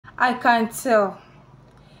I can tell.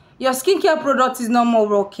 Your skincare product is no more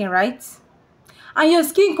working, right? And your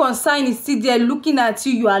skin concern is still there looking at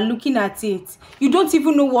you. You are looking at it. You don't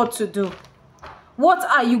even know what to do. What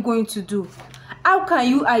are you going to do? How can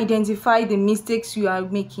you identify the mistakes you are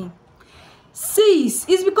making? Sis,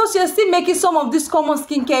 it's because you're still making some of these common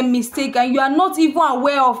skincare mistakes and you are not even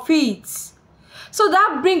aware of it. So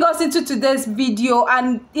that brings us into today's video,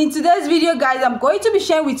 and in today's video, guys, I'm going to be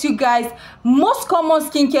sharing with you guys most common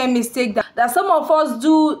skincare mistake that some of us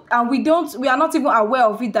do, and we are not even aware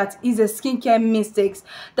of it, that is a skincare mistakes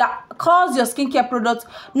that cause your skincare product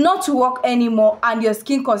not to work anymore and your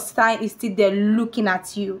skin concern is still there looking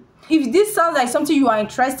at you. If this sounds like something you are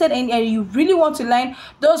interested in and you really want to learn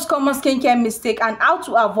those common skincare mistakes and how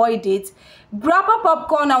to avoid it, grab a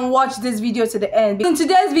popcorn and watch this video to the end. In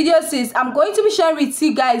today's video, sis, I'm going to be sharing with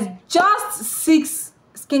you guys just 6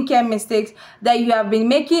 skincare mistakes that you have been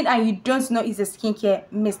making and you don't know is a skincare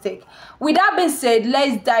mistake. With that being said,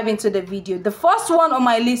 let's dive into the video. The first one on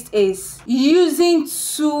my list is using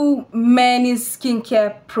too many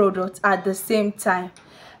skincare products at the same time.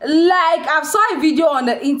 Like, I saw a video on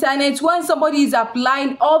the internet when somebody is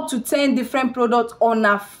applying up to 10 different products on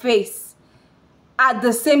her face at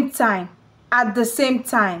the same time.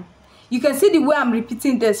 You can see the way I'm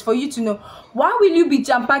repeating this for you to know. Why will you be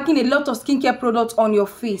jam-packing a lot of skincare products on your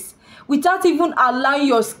face without even allowing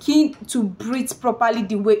your skin to breathe properly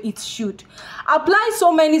the way it should? Applying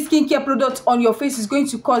so many skincare products on your face is going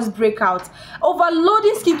to cause breakout.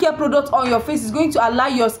 Overloading skincare products on your face is going to allow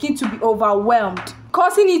your skin to be overwhelmed,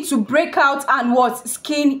 causing it to break out and what?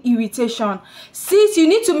 Skin irritation. Sis, you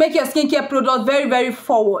need to make your skincare product very, very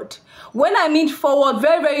forward. When I mean forward,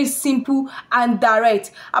 very, very simple and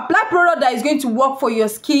direct. Apply product that is going to work for your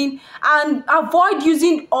skin and avoid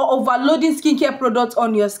using or overloading skincare products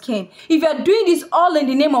on your skin. If you're doing this all in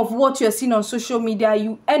the name of what you're seeing on social media,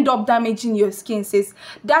 you end up damaging your skin, sis.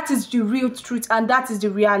 That is the real truth and that is the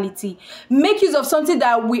reality. Make use of something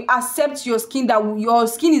that will accept your skin, that your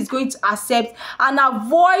skin is going to accept, and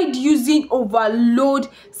avoid using overload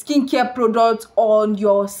skincare products on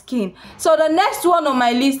your skin. So the next one on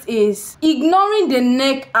my list is ignoring the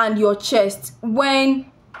neck and your chest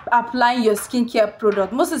when applying your skincare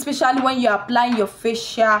product, most especially when you're applying your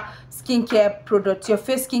facial skincare product, your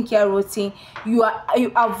face skincare routine. You are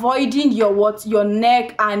avoiding your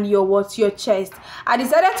neck and your chest. I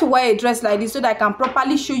decided to wear a dress like this so that I can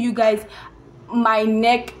properly show you guys my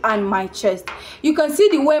neck and my chest. You can see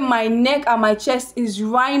the way my neck and my chest is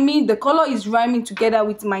rhyming, the color is rhyming together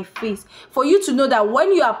with my face, for you to know that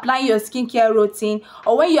when you apply your skincare routine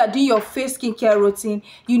or when you are doing your face skincare routine,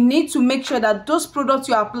 you need to make sure that those products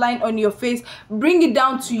you are applying on your face bring it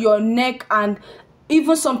down to your neck and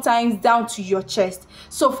even sometimes down to your chest.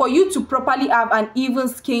 So for you to properly have an even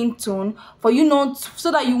skin tone, for you not,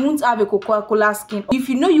 so that you won't have a Coca-Cola skin. If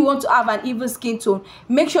you know you want to have an even skin tone,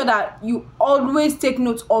 make sure that you always take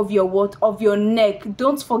note of your neck.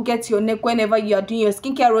 Don't forget your neck whenever you are doing your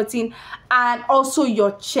skincare routine, and also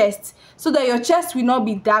your chest, so that your chest will not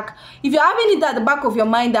be dark. If you're having it at the back of your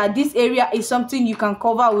mind that this area is something you can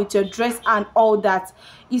cover with your dress and all that,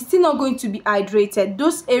 it's still not going to be hydrated.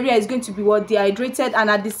 Those areas is going to be dehydrated, and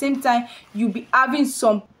at the same time you'll be having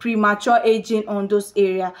some premature aging on those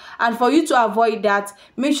areas. And for you to avoid that,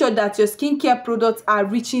 make sure that your skincare products are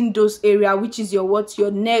reaching those areas, which is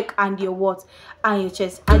your neck and your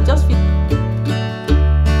chest. I just feel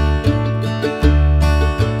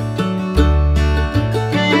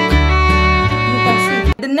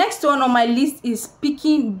the next one on my list is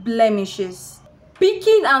picking blemishes.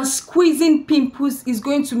 Picking and squeezing pimples is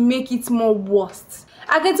going to make it more worse.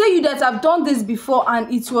 I can tell you that I've done this before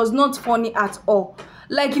and it was not funny at all.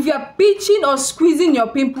 Like, if you're pinching or squeezing your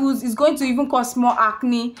pimples, it's going to even cause more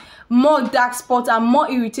acne, more dark spots, and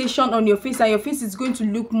more irritation on your face, and your face is going to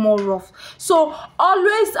look more rough. So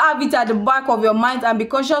always have it at the back of your mind and be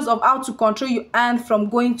conscious of how to control your hand from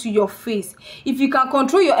going to your face. If you can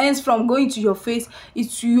control your hands from going to your face,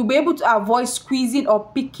 you'll be able to avoid squeezing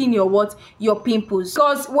or picking your pimples.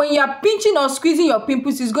 Because when you're pinching or squeezing your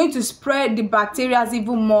pimples, it's going to spread the bacteria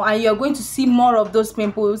even more, and you're going to see more of those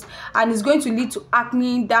pimples, and it's going to lead to acne,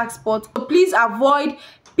 dark spots. So please avoid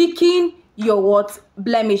picking your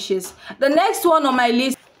blemishes. The next one on my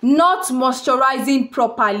list, not moisturizing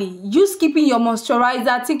properly. You skipping your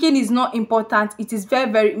moisturizer thinking is not important. It is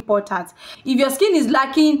very, very important. If your skin is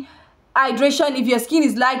lacking hydration, if your skin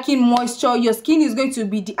is lacking moisture, your skin is going to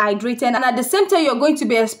be dehydrated, and at the same time you're going to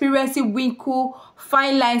be experiencing wrinkle,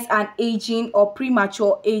 fine lines, and aging or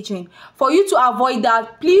premature aging. For you to avoid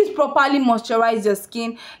that, please properly moisturize your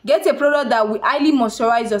skin. Get a product that will highly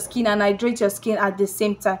moisturize your skin and hydrate your skin at the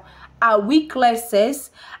same time. our weaknesses.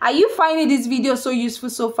 Are you finding this video so useful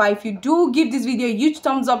so far? If you do, give this video a huge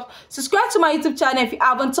thumbs up. Subscribe to my YouTube channel if you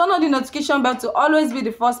haven't. Turn on the notification bell to always be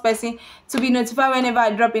the first person to be notified whenever I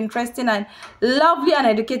drop interesting and lovely and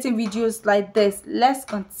educating videos like this. Let's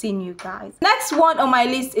continue, guys. Next one on my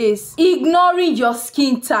list is ignoring your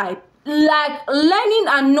skin type. Like, learning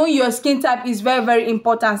and know your skin type is very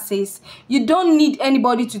important, sis. You don't need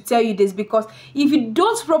anybody to tell you this, because if you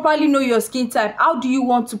don't properly know your skin type, how do you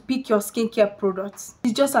want to pick your skincare products?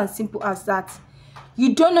 It's just as simple as that.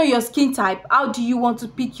 You don't know your skin type, how do you want to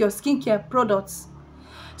pick your skincare products?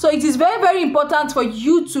 So it is very important for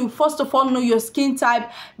you to first of all know your skin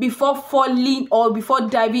type before falling or before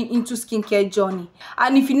diving into skincare journey.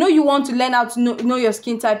 And if you know you want to learn how to know your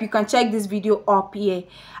skin type, you can check this video up here.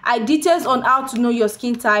 I details on how to know your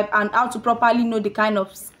skin type and how to properly know the kind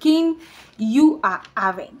of skin you are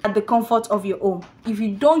having at the comfort of your home. If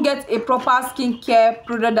you don't get a proper skincare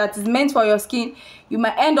product that is meant for your skin, you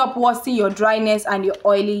might end up worsening your dryness and your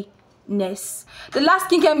oiliness. The last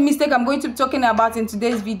skincare mistake I'm going to be talking about in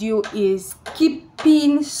today's video is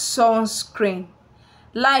keeping sunscreen.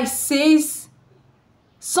 Like says,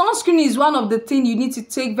 sunscreen is one of the things you need to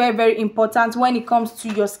take very important when it comes to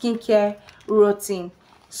your skincare routine.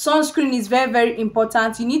 Sunscreen is very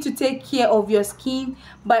important. You need to take care of your skin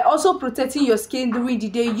by also protecting your skin during the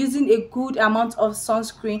day using a good amount of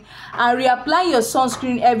sunscreen and reapplying your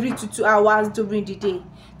sunscreen every 2 to 2 hours during the day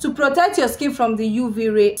to protect your skin from the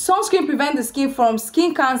UV ray. Sunscreen prevents the skin from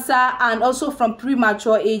skin cancer and also from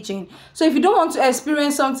premature aging. So if you don't want to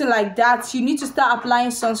experience something like that, you need to start applying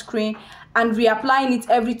sunscreen and reapplying it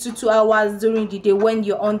every 2 to 2 hours during the day when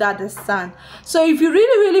you're under the sun. So if you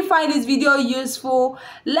really find this video useful,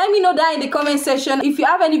 let me know that in the comment section. If you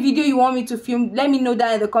have any video you want me to film, let me know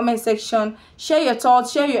that in the comment section. Share your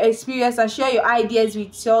thoughts, share your experience, and share your ideas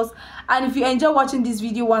with yours. And if you enjoy watching this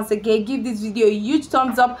video, once again, give this video a huge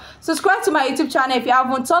thumbs up. Subscribe to my YouTube channel if you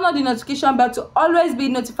haven't. Turn on the notification bell to always be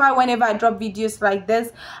notified whenever I drop videos like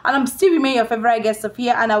this. And I'm still remain your favorite guest,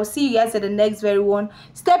 Sophia, and I will see you guys at the next very one.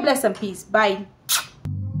 Stay blessed and peace. Bye.